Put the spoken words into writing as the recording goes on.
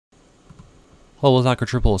Hello, it's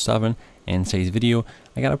BitLocker 007, and in today's video,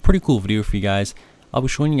 I got a pretty cool video for you guys. I'll be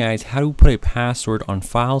showing you guys how to put a password on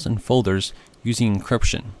files and folders using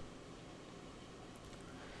encryption.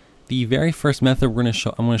 The very first method I'm going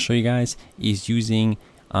to show you guys is using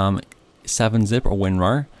 7-zip or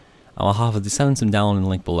WinRAR. I'll have the 7-zip down in the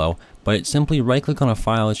link below, but simply right click on a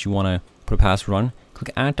file that you want to put a password on,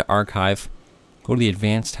 click Add to Archive, go to the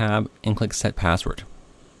Advanced tab, and click Set Password.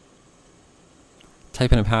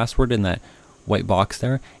 Type in a password in that white box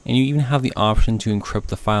there, and you even have the option to encrypt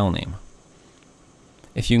the file name.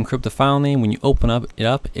 If you encrypt the file name, when you open it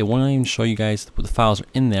up, it won't even show you guys what the files are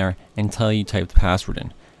in there until you type the password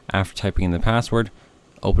in. After typing in the password,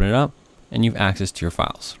 open it up, and you have access to your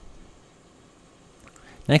files.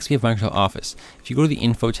 Next, we have Microsoft Office. If you go to the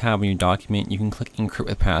Info tab in your document, you can click Encrypt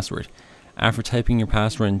with Password. After typing your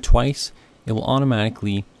password in twice, it will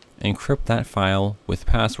automatically encrypt that file with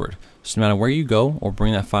password. So no matter where you go or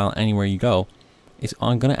bring that file anywhere you go, it's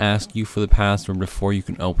going to ask you for the password before you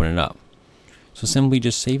can open it up. So simply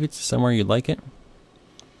just save it somewhere you'd like it.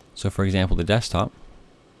 So for example, the desktop.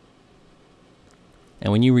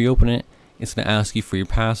 And when you reopen it, it's going to ask you for your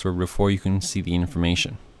password before you can see the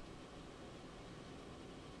information.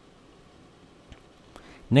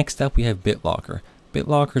 Next up, we have BitLocker.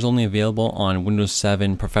 BitLocker is only available on Windows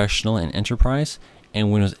 7 Professional and Enterprise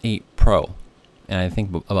and Windows 8 Pro, and I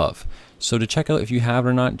think above. So to check out if you have it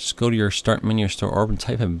or not, just go to your Start menu or Start Orb and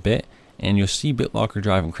type in Bit, and you'll see BitLocker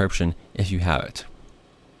Drive Encryption if you have it.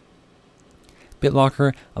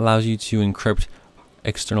 BitLocker allows you to encrypt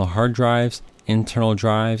external hard drives, internal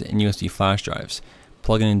drives, and USB flash drives.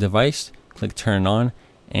 Plug in a device, click Turn it on,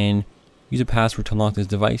 and use a password to unlock this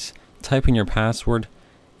device. Type in your password,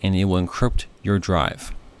 and it will encrypt your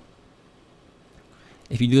drive.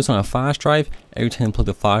 If you do this on a flash drive, every time you plug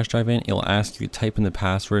the flash drive in, it will ask you to type in the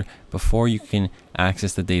password before you can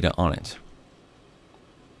access the data on it.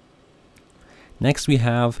 Next, we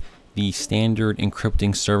have the standard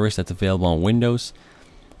encrypting service that's available on Windows.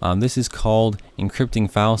 This is called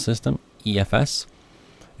Encrypting File System, EFS.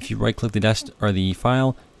 If you right click the desk or the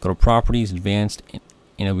file, go to Properties, Advanced, and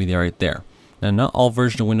it'll be there right there. Now, not all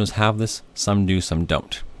versions of Windows have this, some do, some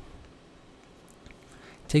don't.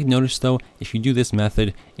 Take notice though, if you do this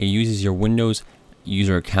method, it uses your Windows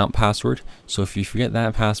user account password. So if you forget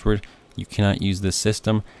that password, you cannot use this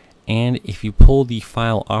system. And if you pull the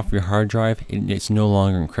file off your hard drive, it's no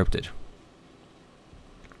longer encrypted.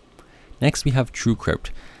 Next, we have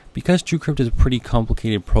TrueCrypt. Because TrueCrypt is a pretty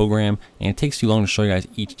complicated program and it takes too long to show you guys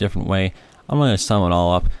each different way, I'm going to sum it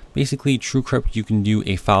all up. Basically, TrueCrypt, you can do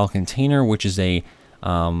a file container, which is a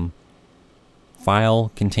file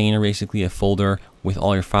container, basically a folder with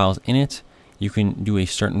all your files in it. You can do a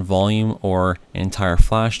certain volume or an entire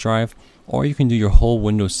flash drive, or you can do your whole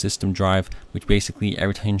Windows system drive, which basically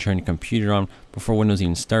every time you turn your computer on, before Windows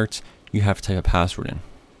even starts, you have to type a password in.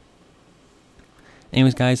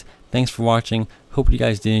 Anyways guys, thanks for watching. Hope you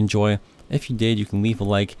guys did enjoy. If you did, you can leave a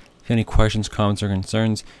like. If you have any questions, comments, or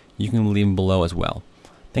concerns, you can leave them below as well.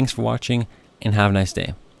 Thanks for watching, and have a nice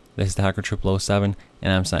day. This is the Hacker 007,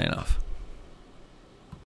 and I'm signing off.